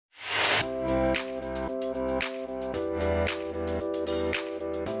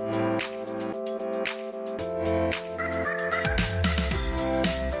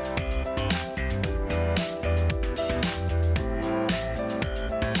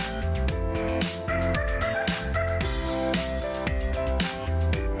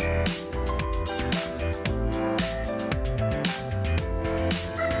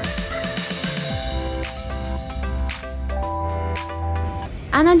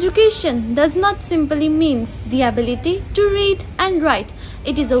And education does not simply mean the ability to read and write.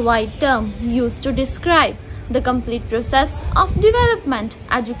 It is a wide term used to describe the complete process of development.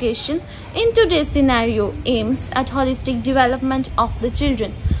 Education in today's scenario aims at holistic development of the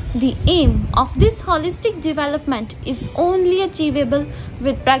children. The aim of this holistic development is only achievable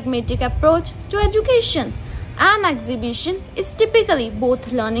with pragmatic approach to education. An exhibition is typically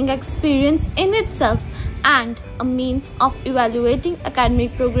both learning experience in itself and a means of evaluating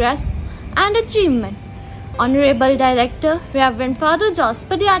academic progress and achievement. Honorable Director, Reverend Father Jos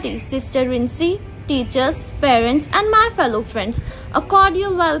Padiati, Sister Rincy, teachers, parents and my fellow friends, a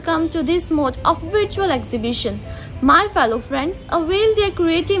cordial welcome to this mode of virtual exhibition. My fellow friends avail their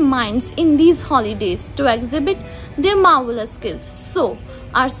creative minds in these holidays to exhibit their marvelous skills. So,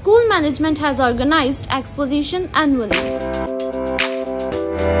 our school management has organized Exposition annually.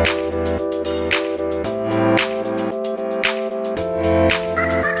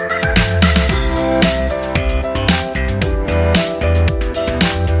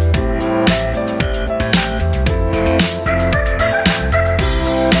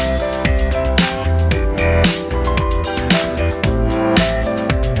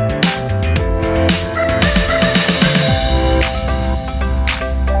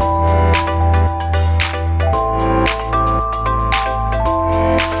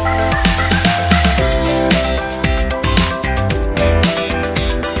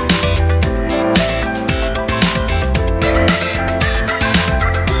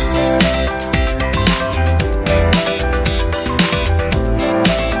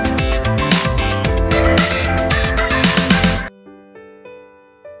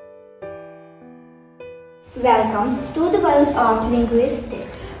 Welcome to the world of linguistics.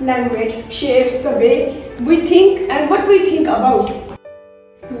 Language shapes the way we think and what we think about.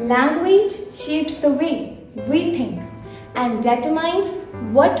 Language shapes the way we think and determines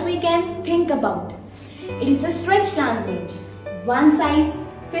what we can think about. It is a stretched language. One size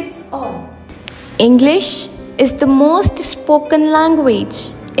fits all. English is the most spoken language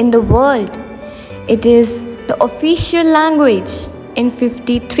in the world. It is the official language in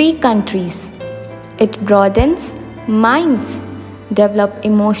 53 countries. It broadens minds, develops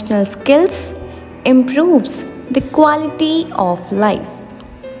emotional skills, improves the quality of life.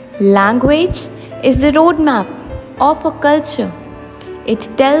 Language is the roadmap of a culture. It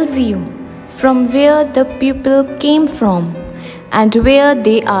tells you from where the people came from and where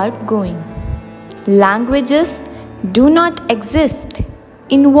they are going. Languages do not exist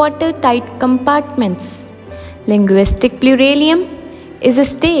in watertight compartments. Linguistic pluralism is a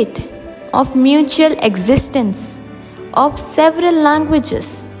state of mutual existence of several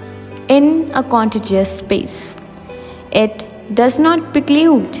languages in a contiguous space. It does not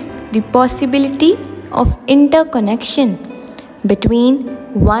preclude the possibility of interconnection between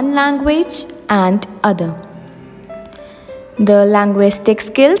one language and other. The linguistic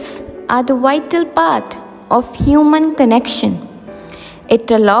skills are the vital part of human connection.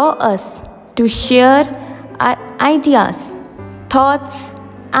 It allows us to share our ideas, thoughts,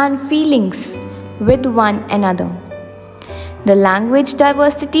 and feelings with one another. The language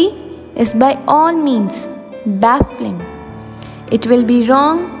diversity is by all means baffling. It will be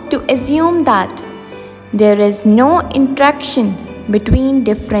wrong to assume that there is no interaction between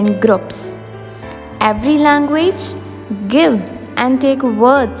different groups. Every language give and take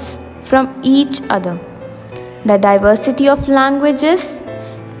words from each other. The diversity of languages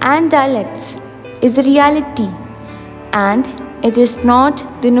and dialects is a reality, and it is not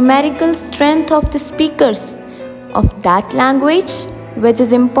the numerical strength of the speakers of that language which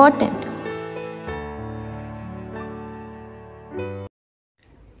is important.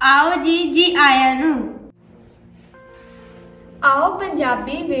 आओ जी आया नू आओ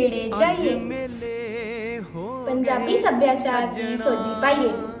पंजाबी वेड़े जाइए पंजाबी सभ्याचार की सोजी पाइए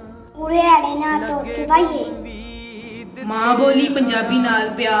पूरे आड़े ना तो पाइए माँ बोली पंजाबी नाल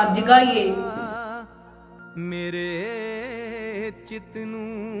प्यार जगाइए मेरे चित नू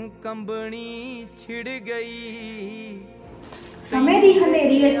कंबनी छिड़ गई समय दी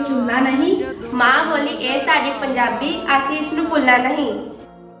हनेरी चुनना नहीं माँ बोली ए साडी पंजाबी आसीस नू भुलना नहीं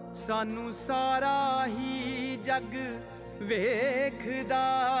सानू सारा ही जग वेखदा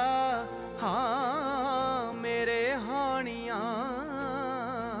हाँ मेरे हानियां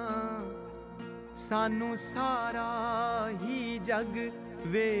सानू सारा ही जग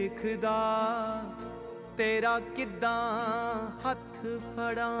वेखदा तेरा किद्दां हथ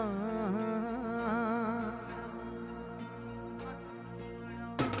फड़ां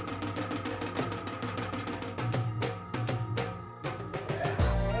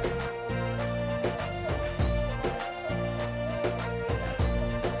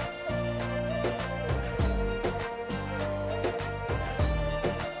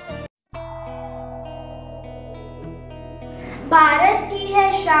भारत की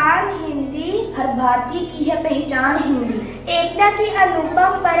है शान हिंदी, हर भारतीय की है पहचान हिंदी। एकता की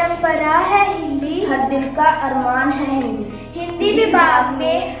अनुपम परंपरा है हिंदी, हर दिल का अरमान है हिंदी। हिंदी विभाग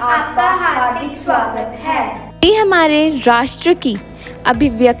में आपका हार्दिक स्वागत है। ये हमारे राष्ट्र की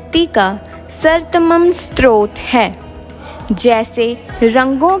अभिव्यक्ति का सर्वोत्तम स्रोत है। जैसे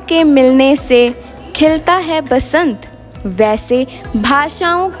रंगों के मिलने से खिलता है बसंत, वैसे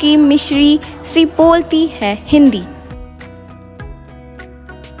भाषाओं की मिश्री सी बोलती है Hindi.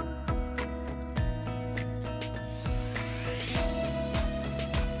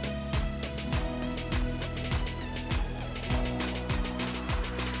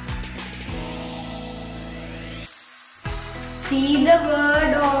 See the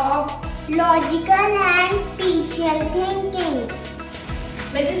word of Logical and spatial thinking.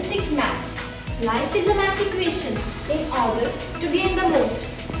 Majestic maths. Life is a math equation. In order to gain the most,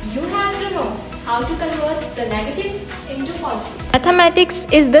 you have to know how to convert the negatives into positives. Mathematics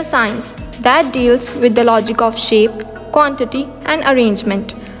is the science that deals with the logic of shape, quantity, and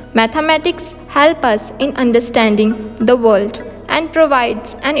arrangement. Mathematics help us in understanding the world and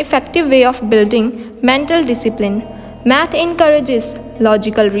provides an effective way of building mental discipline. Math encourages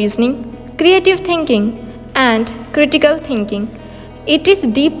logical reasoning, creative thinking, and critical thinking. It is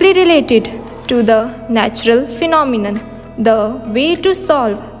deeply related to the natural phenomenon, the way to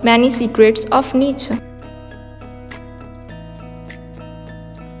solve many secrets of nature.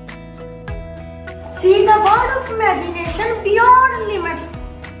 See the world of imagination beyond limits.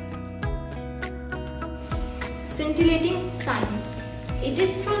 Scintillating science. It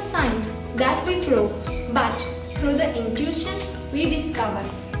is through science that we probe, but through the intuition we discover.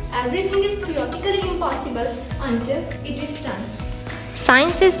 Everything is theoretically impossible until it is done.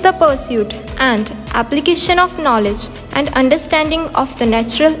 Science is the pursuit and application of knowledge and understanding of the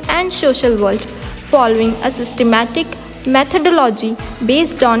natural and social world, following a systematic methodology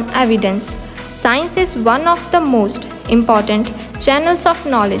based on evidence. Science is one of the most important channels of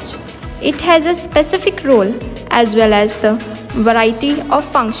knowledge. It has a specific role as well as the variety of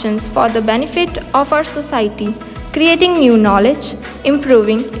functions for the benefit of our society, creating new knowledge,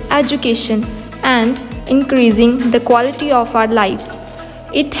 improving education, and increasing the quality of our lives.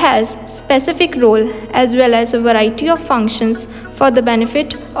 It has specific role as well as a variety of functions for the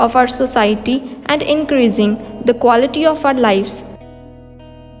benefit of our society and increasing the quality of our lives.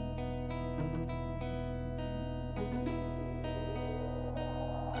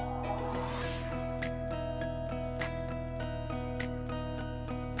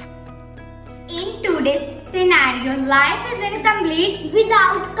 In today's scenario, life is incomplete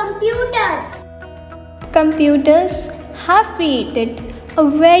without computers. Computers have created a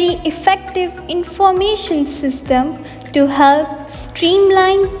very effective information system to help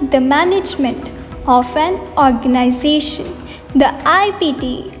streamline the management of an organization. The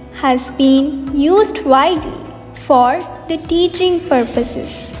IPT has been used widely for the teaching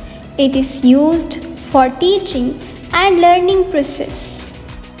purposes. It is used for teaching and learning process.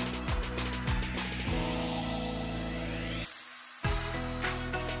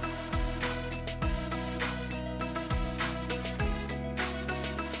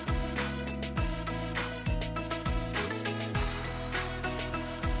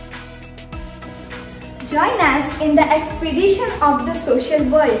 Join us in the expedition of the social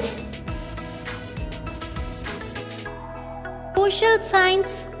world. Social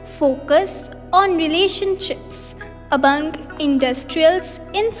science focus on relationships among industrials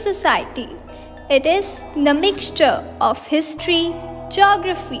in society. It is the mixture of history,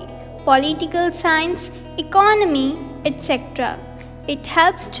 geography, political science, economy, etc. It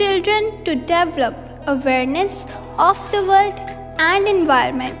helps children to develop awareness of the world and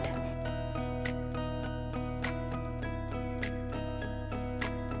environment.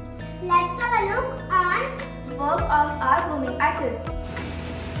 Let's have a look on work of our blooming artists.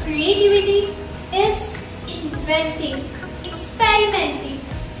 Creativity is inventing, experimenting,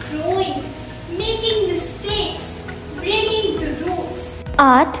 growing, making mistakes, breaking the rules.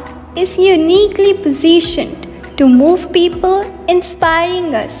 Art is uniquely positioned to move people,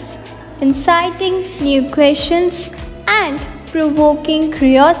 inspiring us, inciting new questions, and provoking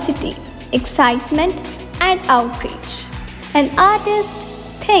curiosity, excitement, and outrage. An artist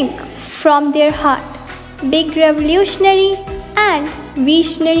thinks from their heart, big revolutionary and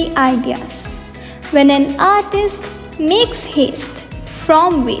visionary ideas. When an artist makes haste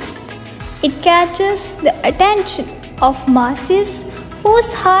from waste, it catches the attention of masses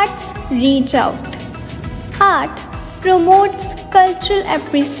whose hearts reach out. Art promotes cultural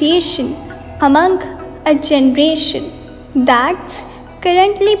appreciation among a generation that's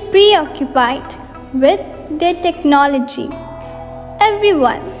currently preoccupied with their technology.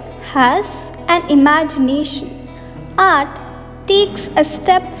 everyone has an imagination. Art takes a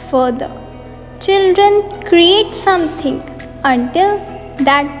step further. Children create something until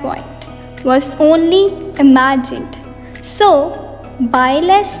that point was only imagined. So, buy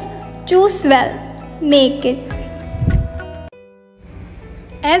less, choose well, make it.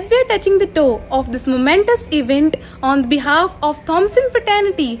 As we are touching the toe of this momentous event on behalf of Thompson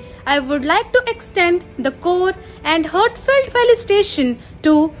fraternity, I would like to extend the core and heartfelt felicitation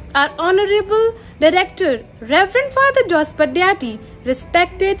to our Honorable Director, Reverend Father Jos Padhyati,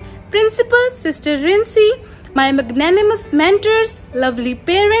 respected Principal Sister Rincy, my magnanimous mentors, lovely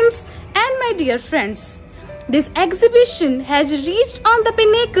parents, and my dear friends. This exhibition has reached on the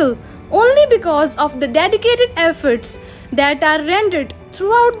pinnacle only because of the dedicated efforts that are rendered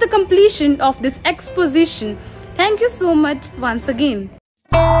throughout the completion of this exposition. Thank you so much once again.